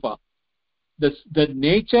swarupa. The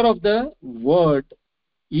nature of the word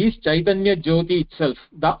is chaitanya jyoti itself,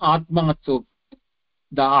 the atma. So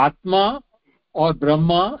the atma or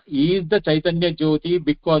brahma is the chaitanya jyoti,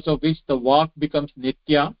 because of which the vak becomes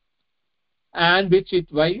nitya, and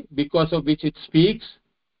because of which it speaks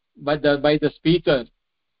by the speaker.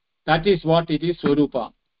 That is what it is,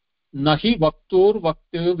 swarupa. Nahi vaktur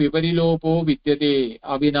vaktu viparilopo vidyate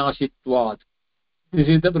avinashitvad. This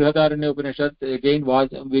is the Brihadaranya Upanishad, again was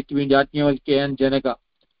between Yajnavalkya and Janaka.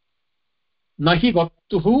 Nahi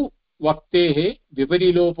vaktuhu vaktehe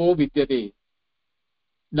viparilopo vidyate.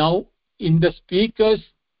 Now in the speaker's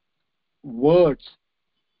words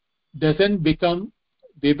doesn't become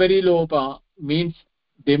viparilopa, means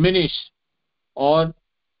diminish or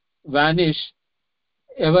vanish,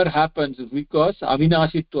 ever happens, because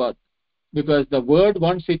avinashitvat, because the word,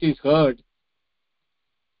 once it is heard,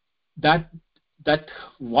 that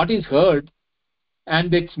what is heard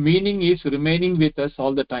and its meaning is remaining with us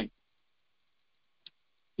all the time.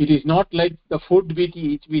 It is not like the food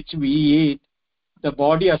which we eat, the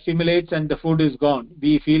body assimilates and the food is gone,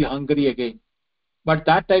 we feel hungry again. But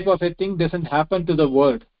that type of a thing doesn't happen to the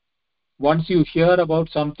word. Once you hear about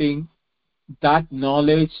something, that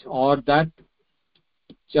knowledge or that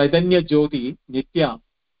chaitanya jyoti nitya,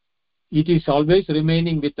 it is always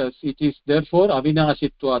remaining with us. It is therefore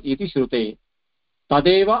avinashitvat iti shrute.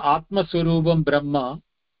 Tadeva atma swarupam brahma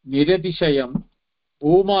niradishayam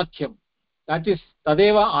bhumakhyam. That is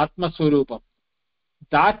tadeva atma swarupam.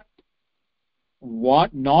 That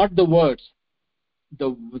what, not the words,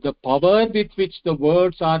 the power with which the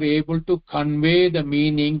words are able to convey the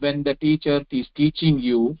meaning when the teacher is teaching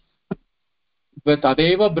you, but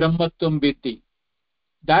tadeva brahmatvam vitti.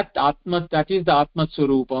 That atma, that is the atma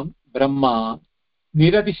swarupam brahma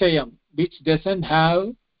niradishayam, which doesn't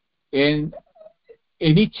have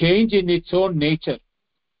any change in its own nature.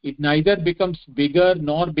 It neither becomes bigger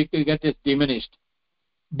nor gets diminished.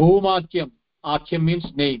 Bhumakyam, akyam means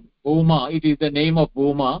name. Bhuma, it is the name of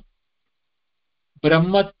Bhuma.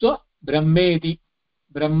 Brahmatva brahmeti,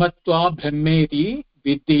 brahmatva brahmeti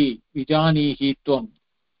vidhi vijanihi tvam.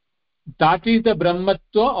 That is the brahmatva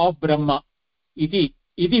of Brahma. Iti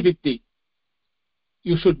vidhi.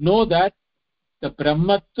 You should know that the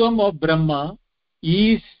brahmatvam of Brahma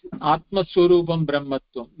is atma swarupam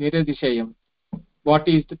brahmatvam niradishayam, what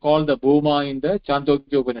is called the Bhuma in the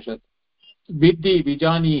Chandogya Upanishad. Vidhi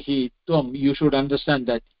vijanihi tvam, you should understand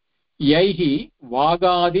that. Yaihi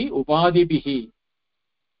vagadi upadibhihi,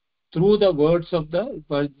 through the words of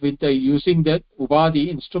using the upadi,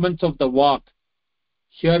 instruments of the vak.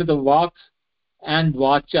 Here the vak and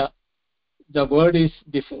vacha. The word is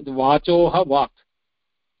vachoha vak.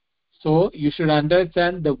 So you should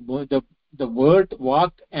understand the word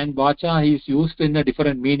vak and vacha is used in a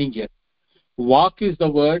different meaning here. Vak is the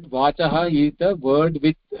word, vachaha is the word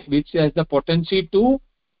which has the potency to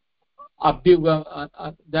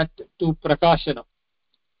that to prakashana.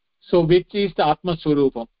 So which is the Atma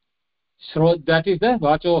Swarupam. So that is the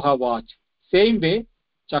vachoha vach. Same way,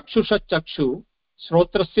 chakshusha chakshu,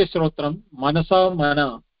 shrotrasya shrotram, manasa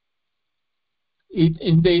mana.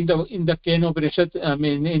 In the Kenopanishad, I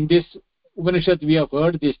mean in this Upanishad we have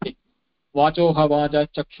heard this thing. Vachoha vaja,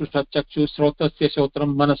 chakshusha chakshu, shrotrasya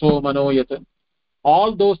shrotram, manaso manoyat.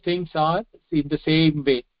 All those things are in the same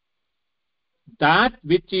way. That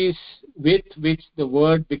which is with which the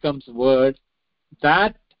word becomes word,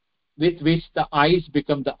 that with which the eyes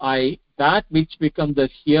become the eye, that which becomes the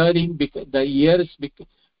hearing, the ears,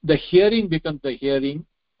 the hearing becomes the hearing,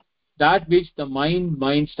 that which the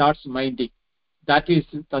mind starts minding. That is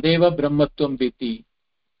tadeva brahmatvam viti,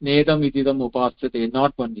 nedam ididam upasate.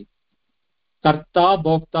 Not only karta,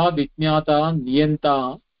 bhokta, vijñāta,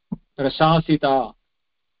 niyanta, prashasita,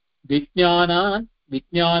 vijñānam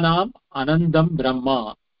anandam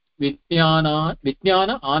brahma, vijñāna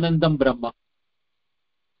anandam brahma,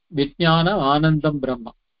 vijñāna anandam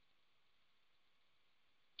brahma.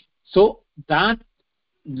 So that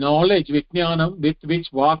knowledge, vijñānam, with which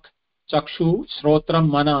vak, chakshu, shrotram,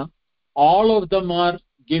 mana, all of them are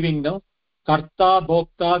giving the karta,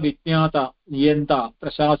 bhokta, vijñāta, niyanta,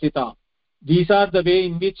 prashasita. These are the way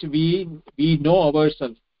in which we know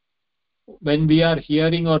ourselves. When we are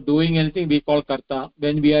hearing or doing anything, we call karta.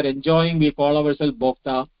 When we are enjoying, we call ourselves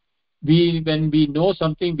bhokta. When we know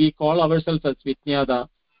something, we call ourselves as vijñāta.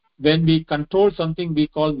 When we control something, we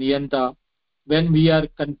call niyanta. When we are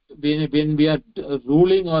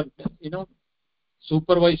ruling or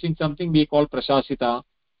supervising something, we call prashasita.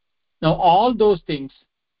 Now all those things,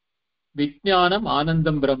 vijñānam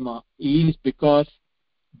anandam brahma, is because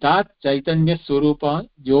that Chaitanya Swarupa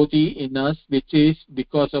Jyoti in us, which is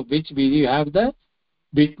because of which we have the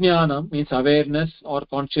vijñānam, means awareness or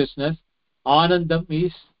consciousness. Anandam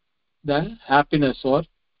is the happiness or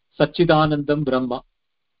Satchidanandam Brahma.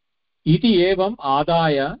 Iti evam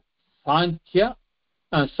adaya sankhya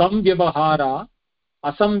samvyavahara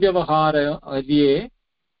asamvyavahara arye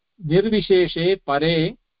nirvisheshe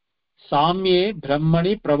pare samye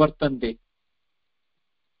brahmani pravartante.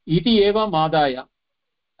 Iti evam adaya.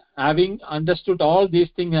 Having understood all these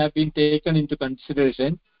things have been taken into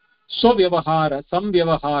consideration, swavyavahara,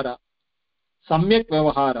 samvyavahara, samyak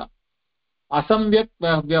vyavahara, asamyak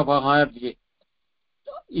vyavaharye.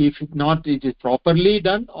 If not, it is properly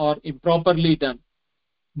done or improperly done.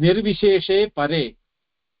 Nirvisheshe pare,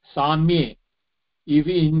 samye. If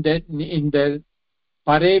in the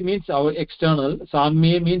pare means our external,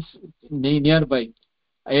 samye means nearby.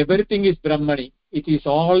 Everything is Brahmani. It is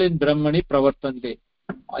all in Brahmani pravartante.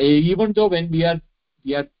 Even though when we are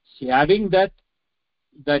having that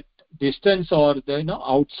distance or the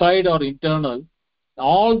outside or internal,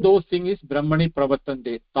 all those things is Brahmani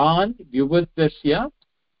pravartante. Tan vyuvadasya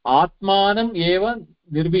atmanam eva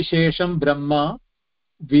nirvishesham brahma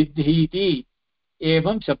vidhiti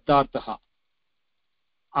evam shabdartha.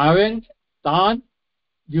 Aven tan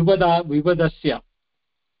vyuvadasya.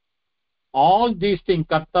 All these things,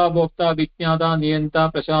 karta, bhokta, vijñāta,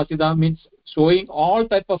 niyanta, prashasita, means showing all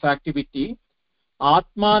type of activity.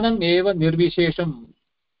 Atmanam eva nirvishesham.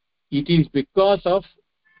 It is because of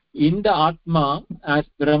in the Atma as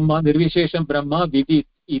Brahma, nirvishesham Brahma vidit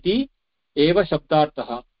iti eva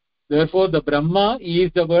shabdartha. Therefore the Brahma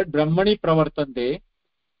is the word Brahmani pravartante.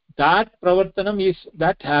 That pravartanam is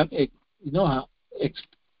that have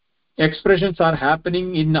expressions are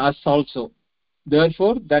happening in us also.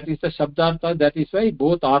 Therefore that is the shabdartha. That is why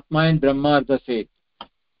both Atma and Brahma are the same.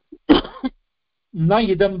 Na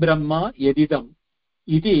idam Brahma yadidam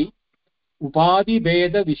iti upadi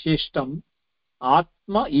veda vishishtam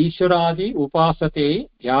atma ishwaradi upasate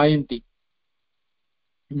dhyayanti.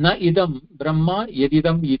 Na idam Brahma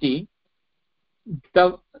yadidam iti,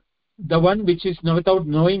 the one which is without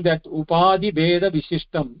knowing that upadi veda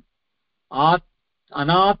vishishtam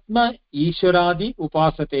anatma ishwaradi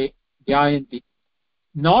upasate dhyayanti.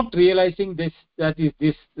 Not realizing this, that is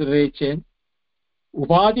this region,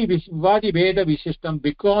 upadi veda vishishtam,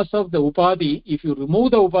 because of the upadi. If you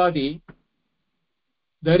remove the upadi,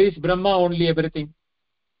 there is Brahma only, everything.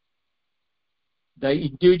 The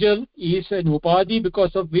individual is an upadi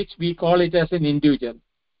because of which we call it as an individual.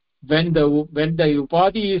 When the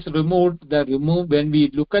upadi is removed, when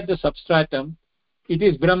we look at the substratum, it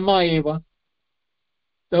is Brahma eva.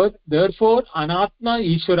 So, therefore anatma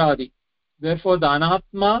ishwaradi. Therefore the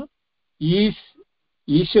anatma is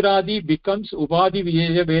Ishwaradi becomes Upadhi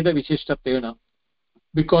Veda Vishishtatena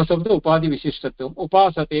because of the Upadhi Vishishtatvam.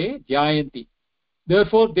 Upasate Dhyayanti.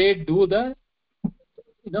 Therefore they do the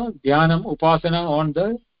Dhyanam, Upasana on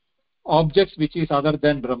the objects which is other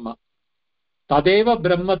than Brahma. Tadeva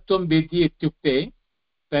Brahmatvam Vidhi Ityukte,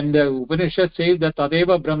 when the Upanishad says that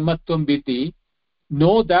Tadeva Brahmatvam Vidhi,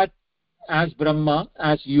 know that as Brahma,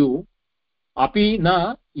 as you, api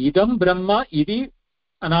na idam Brahma idi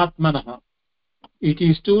anatmanaha. It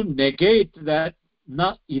is to negate that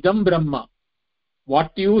na idam Brahma.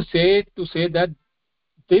 What you say to say that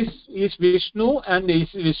this is Vishnu and this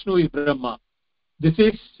Vishnu is Brahma. This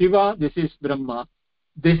is Shiva, this is Brahma.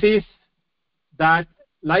 This is that,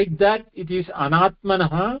 like that it is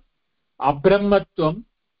anatmanaha abrahmatvam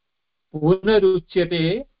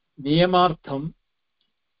punaruchyate niyamartham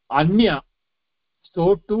anya.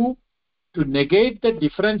 So to negate the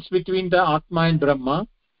difference between the Atma and Brahma,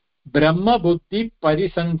 Brahma Buddhi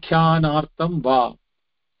Parisankhyanartham Va.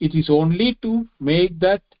 It is only to make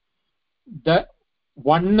that the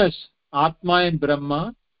oneness, Atma and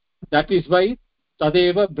Brahma, that is why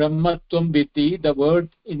Tadeva Brahmatvam Vidhi, the word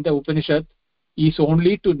in the Upanishad, is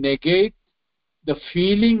only to negate the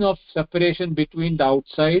feeling of separation between the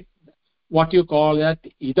outside, what you call that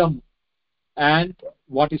idam, and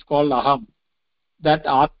what is called aham. That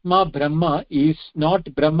Atma Brahma is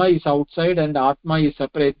not, Brahma is outside and Atma is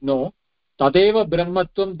separate. No. Tadeva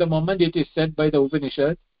Brahmatvam, the moment it is said by the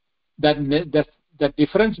Upanishad, that the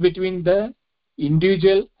difference between the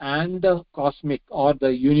individual and the cosmic or the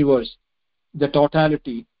universe, the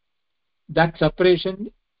totality, that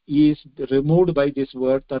separation is removed by this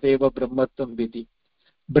word Tadeva Brahmatvam Vidhi.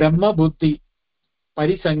 Brahma Buddhi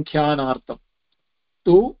Parisankhyanartham.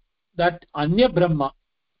 To that Anya Brahma,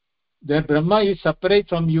 the Brahma is separate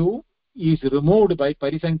from you, is removed by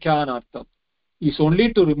Parisankhyanartham. Is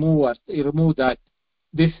only to remove that.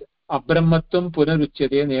 This Abrahmatvam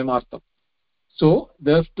Punaruchyate Neyamartham. So,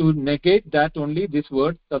 thus to negate that only this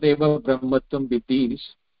word Tadeva Brahmatvam Vidhi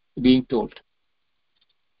is being told.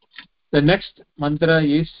 The next mantra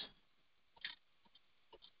is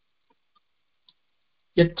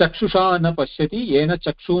Yat chakshusha na pashyati yena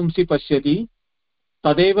chakshumsi pashyati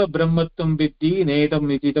Tadeva Brahmatvam Vidhi nedam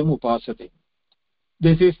nididam upasate.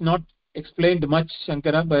 This is not explained much,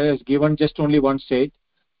 Shankara, but has given just only one state.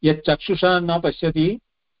 Yat chakshusha na pashyati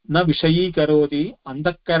na vishayi karoti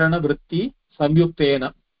andakarana vritti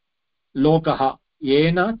samyuktena lokaha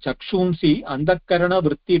yena chakshumsi andakarana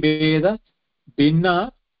vritti veda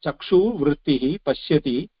binna chakshu vrittihi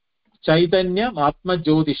pashyati chaitanyam atma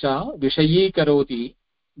jyotisha vishayi karoti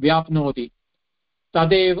vyapnoti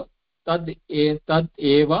tadev tad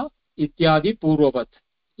eva ityadi purvavat.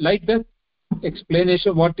 Like the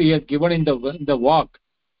explanation what he has given in the walk,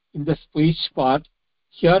 in the speech part,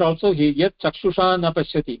 here also he yet chakshusha na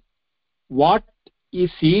pashyati. What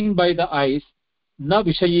is seen by the eyes, na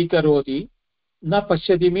vishayi karoti. Na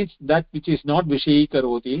pashyati means that which is not vishayi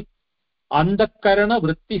karoti. Andakarana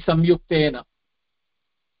vritti samyuktena.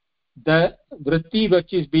 The vritti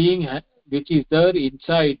which is there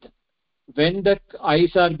inside, when the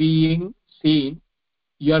eyes are being seen,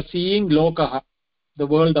 you are seeing lokaha, the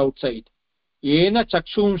world outside. Yena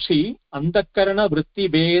chakshumsi andakarana vritti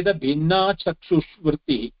veda bhinna chakshush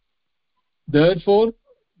vritti. Therefore,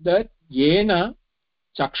 that yena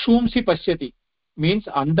chakshumsi pashyati means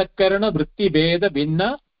andakarana vritti veda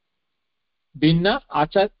bhinna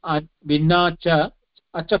cha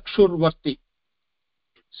achakshurvarti.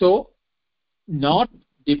 So, not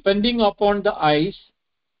depending upon the eyes,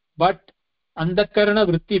 but andakarana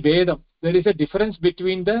vritti vedam. There is a difference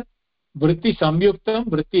between the vritti samyuktam,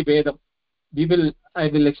 vritti vedam. I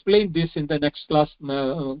will explain this in the next class.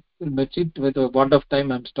 With a word of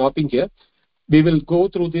time, I am stopping here. We will go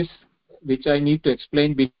through this, which I need to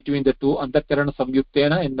explain between the two, andakarana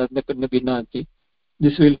samyuktena and andakarana bhinnati.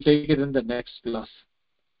 This will take it in the next class.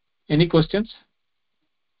 Any questions?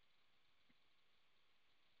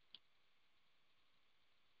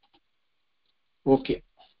 Okay.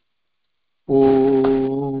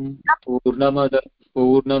 Om Purnamada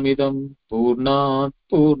Purnamidam Purnat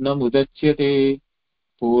Purnamudachyate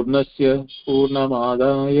Purnasya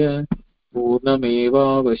Purnamadaya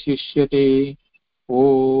Purnameva Vashishyate.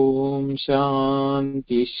 Om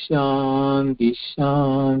Shanti Shanti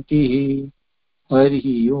Shanti.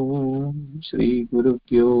 Hari Om Shri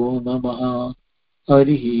Gurubhyo Namaha.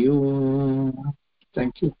 Hari Om.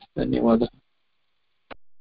 Thank you. Dhanyawada.